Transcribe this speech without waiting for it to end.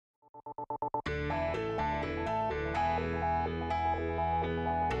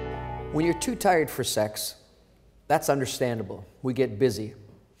When you're too tired for sex, that's understandable. We get busy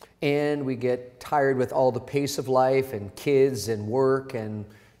and we get tired with all the pace of life and kids and work and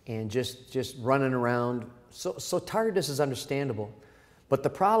just running around. So tiredness is understandable. But the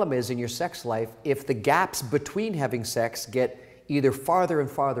problem is in your sex life, if the gaps between having sex get either farther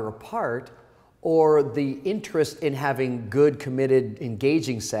and farther apart, or the interest in having good, committed,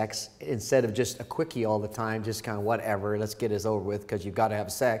 engaging sex instead of just a quickie all the time, just kind of whatever, let's get this over with because you've got to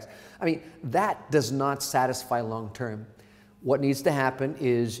have sex. I mean, that does not satisfy long term. What needs to happen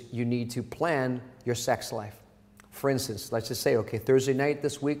is you need to plan your sex life. For instance, let's just say, okay, Thursday night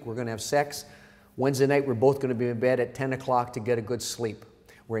this week, we're going to have sex. Wednesday night, we're both going to be in bed at 10 o'clock to get a good sleep.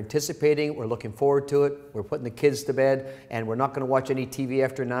 We're anticipating, we're looking forward to it, we're putting the kids to bed, and we're not going to watch any TV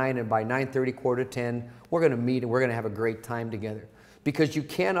after 9, and by 9:30, quarter to 10, we're going to meet and we're going to have a great time together. Because you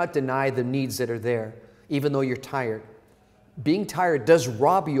cannot deny the needs that are there, even though you're tired. Being tired does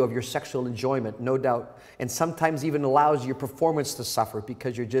rob you of your sexual enjoyment, no doubt, and sometimes even allows your performance to suffer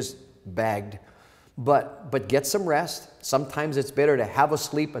because you're just bagged. But get some rest. Sometimes it's better to have a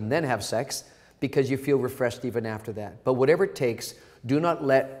sleep and then have sex because you feel refreshed even after that. But whatever it takes, do not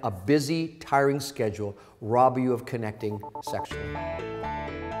let a busy, tiring schedule rob you of connecting sexually.